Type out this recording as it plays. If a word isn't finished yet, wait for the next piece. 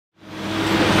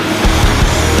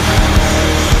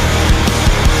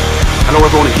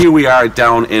here we are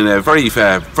down in a very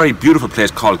beautiful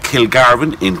place called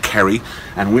Kilgarvan in Kerry,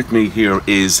 and with me here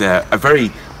is a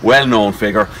very well-known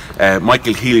figure,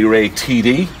 Michael Healy Rae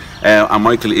TD. And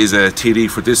Michael is a TD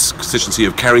for this constituency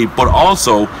of Kerry, but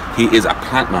also he is a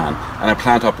plant man and a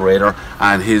plant operator,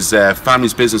 and his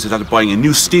family's business is out of buying a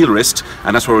new steel wrist,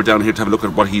 and that's why we're down here to have a look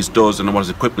at what he does and what his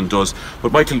equipment does.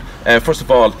 But Michael, first of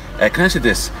all, can I say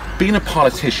this, being a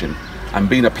politician and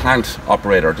being a plant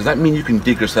operator, does that mean you can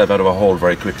dig yourself out of a hole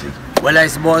very quickly? Well, I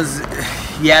suppose,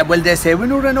 yeah, well, they say when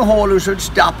you're in a hole you should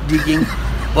stop digging.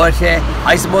 But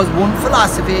I suppose one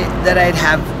philosophy that I'd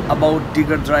have about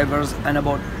digger drivers and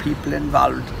about people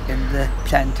involved in the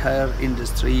plant hire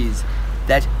industry is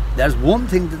that there's one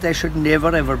thing that they should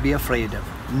never ever be afraid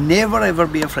of. Never ever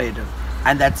be afraid of.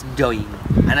 And that's dying.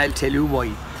 And I'll tell you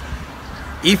why.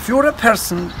 If you're a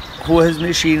person who has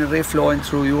machinery flowing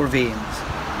through your veins,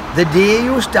 the day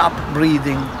you stop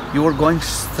breathing, you're going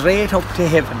straight up to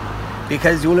heaven,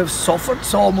 because you'll have suffered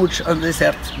so much on this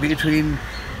earth between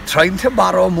trying to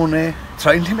borrow money,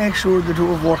 trying to make sure that you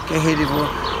have work ahead of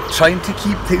you, trying to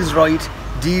keep things right,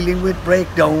 dealing with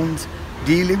breakdowns,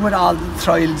 dealing with all the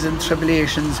trials and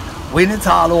tribulations. When it's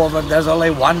all over, there's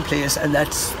only one place, and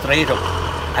that's straight up.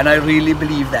 And I really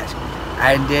believe that.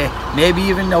 And maybe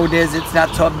even nowadays it's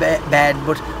not so bad,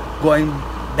 but going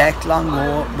back long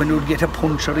ago, when you'd get a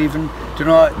puncture even, you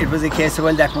know, it was a case of,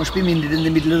 well, that must be mended in the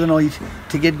middle of the night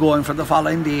to get going for the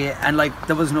following day, and like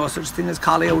there was no such thing as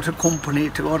calling out a company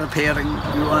to go repairing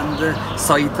you on the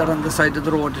site or on the side of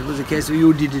the road. It was a case of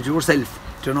you did it yourself,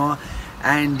 you know,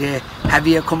 and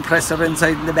having a compressor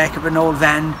inside in the back of an old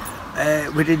van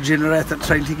with a generator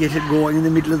trying to get it going in the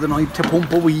middle of the night to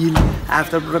pump a wheel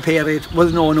after repair it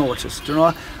was no notice, you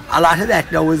know. A lot of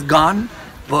that now is gone.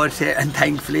 But, and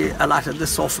thankfully a lot of the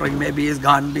suffering maybe is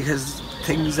gone, because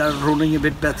things are running a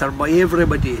bit better by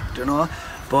everybody, you know.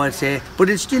 But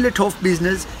it's still a tough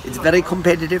business. It's very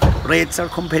competitive, rates are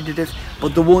competitive.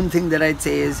 But the one thing that I'd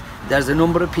say is there's a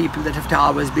number of people that have to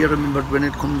always be remembered when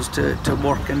it comes to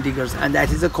work and diggers. And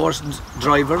that is, of course,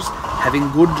 drivers, having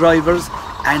good drivers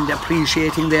and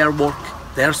appreciating their work.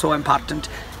 They're so important.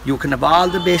 You can have all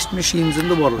the best machines in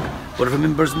the world, but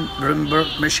remember,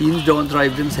 machines don't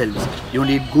drive themselves. You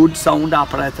need good sound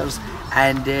operators,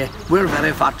 and we're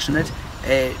very fortunate,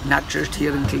 not just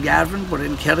here in Kilgarvan, but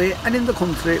in Kerry and in the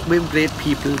country. We have great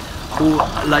people who,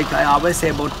 like I always say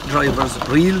about drivers,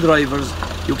 real drivers,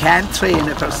 you can't train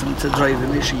a person to drive a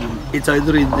machine. It's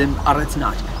either in them or it's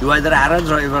not. You either are a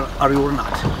driver or you're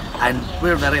not. And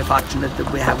we're very fortunate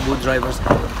that we have good drivers.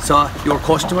 So your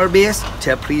customer base,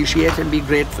 to appreciate and be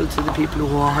grateful to the people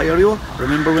who hire you.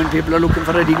 Remember, when people are looking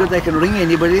for a digger, they can ring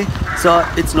anybody. So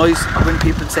it's nice when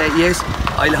people say, yes,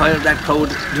 I'll hire that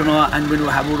crowd, you know, and when we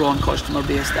have our own customer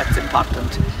base, that's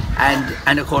important.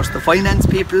 And of course the finance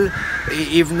people,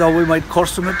 even though we might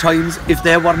curse them at times, if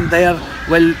they weren't there,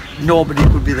 well, nobody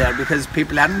could be there, because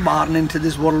people aren't born into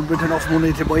this world with enough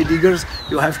money to buy diggers.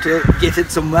 You have to get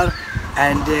it somewhere,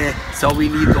 and so we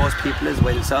need those people as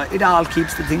well. So it all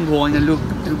keeps the thing going, and look,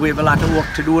 we have a lot of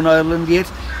work to do in Ireland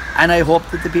yet, and I hope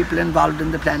that the people involved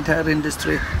in the plant hire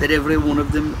industry, that every one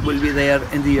of them will be there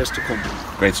in the years to come.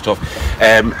 Great stuff.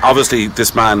 Obviously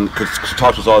this man could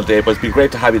talk to us all day, but it's been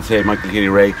great to have you today, Michael Healy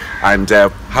Rae. And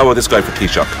how about this guy for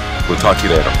Taoiseach? We'll talk to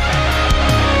you later.